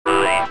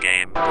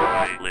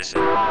iGAMEBOi,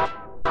 listen.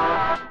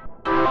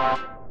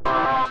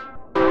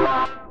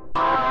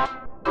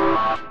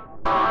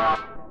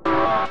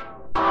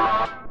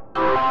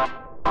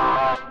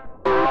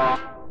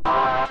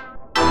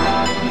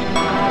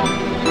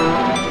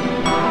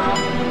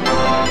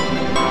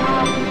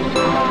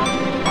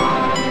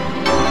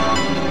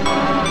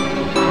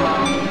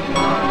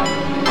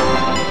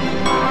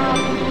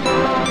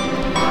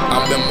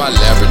 I'm in my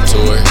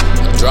laboratory,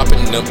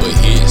 dropping number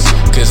hits,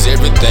 cause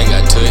everything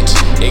I touch,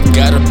 it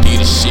gotta be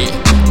the shit.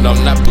 No,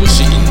 I'm not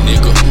bullshitting,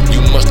 nigga, you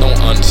must don't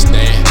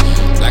understand.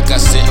 Like I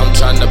said, I'm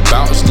tryna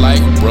bounce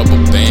like rubber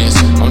bands.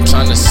 I'm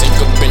tryna sink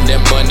up in that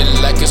money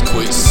like it's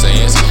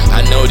quicksands.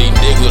 I know these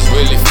niggas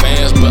really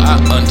fans, but I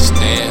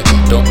understand.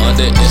 Don't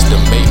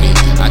underestimate me,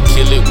 I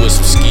kill it with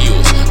some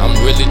skills. I'm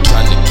really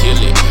tryna kill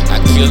it, I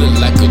kill it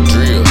like a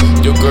drill.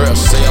 Your girl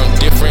say I'm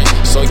different,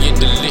 so yeah,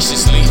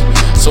 deliciously,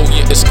 so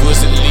yeah,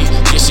 exquisitely.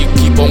 Yeah, she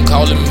keep on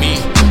calling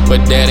me,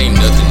 but that ain't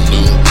nothing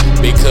new,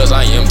 because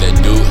I am that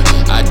dude.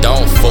 I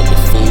don't fuck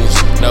with fools,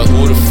 now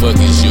who the fuck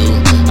is you?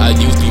 I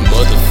use these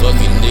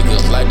motherfucking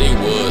niggas like they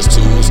was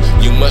tools.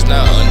 You must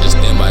not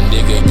understand, my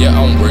nigga, yeah,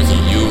 I'm working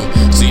you.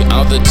 See,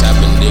 I'm the type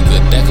of nigga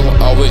that gon'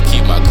 always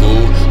keep my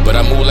cool, but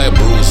I move like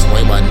Bruce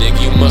Wayne, my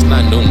nigga, you must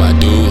not know my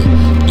dude.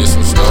 This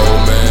some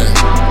snowman,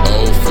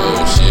 old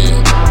folk shit.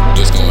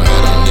 This gon'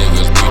 have them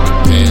niggas be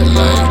prepared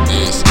like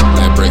this.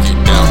 Like break it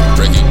down,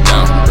 break it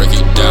down, break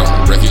it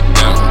down, break it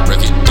down,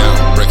 break it down,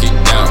 break it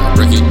down,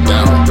 break it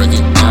down, break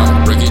it down,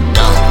 break it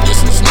down. This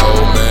some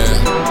snowman,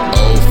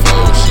 old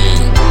folk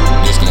shit.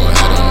 This gon'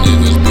 have them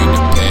niggas be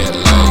prepared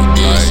like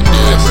this.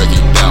 Like break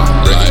it down,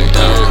 break it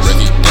down, break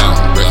it down,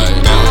 break it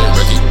down,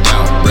 break it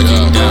down, break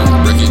it down,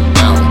 break it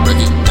down, break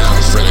it down,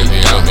 break it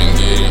down and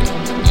get it.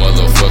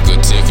 Motherfucker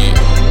ticket,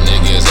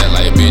 niggas act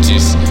like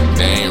bitches,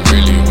 they ain't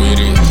really with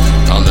it.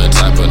 I'm the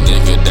type of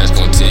nigga that's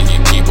gon' take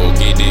it, people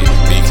get it,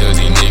 because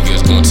these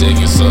niggas gon'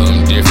 take it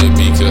something different,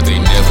 because they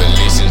never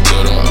listen to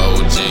them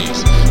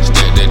OGs.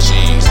 Stack that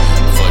cheese,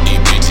 fuck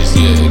these bitches,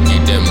 yeah,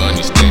 get that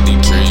money, stack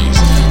these trees.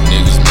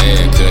 Niggas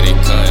mad cause they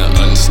can't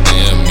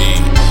understand me,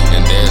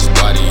 and that's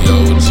why the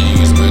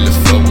OGs really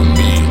fuck with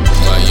me.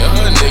 My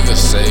young niggas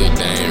say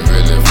they ain't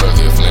really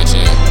fucking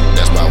flinching,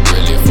 that's why I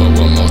really fuck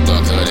with most of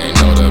them, cause they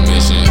know the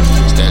mission.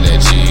 Stack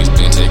that cheese,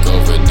 then take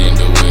over, then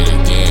do it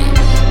again.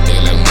 They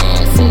like we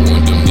don't fuck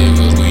with them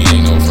niggas, we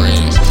ain't no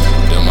friends.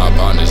 Them my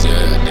partners,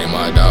 yeah, they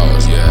my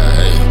dogs, yeah,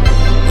 hey.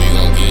 We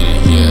gon' get it,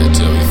 yeah,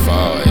 till we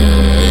fall,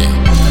 yeah, hey.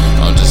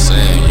 I'm just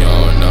saying, you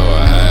don't know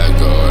how it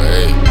go,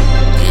 hey.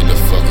 Get the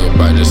fuck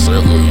up out the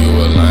circle, you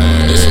a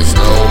lame. This some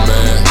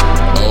snowman,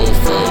 old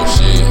folk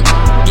shit.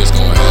 This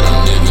gon' have them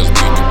niggas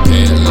be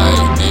prepared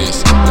like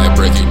this. Like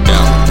break it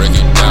down, break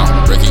it down,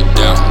 break it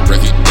down,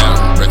 break it down,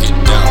 break it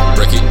down,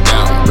 break it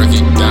down, break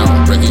it down,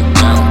 break it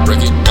down.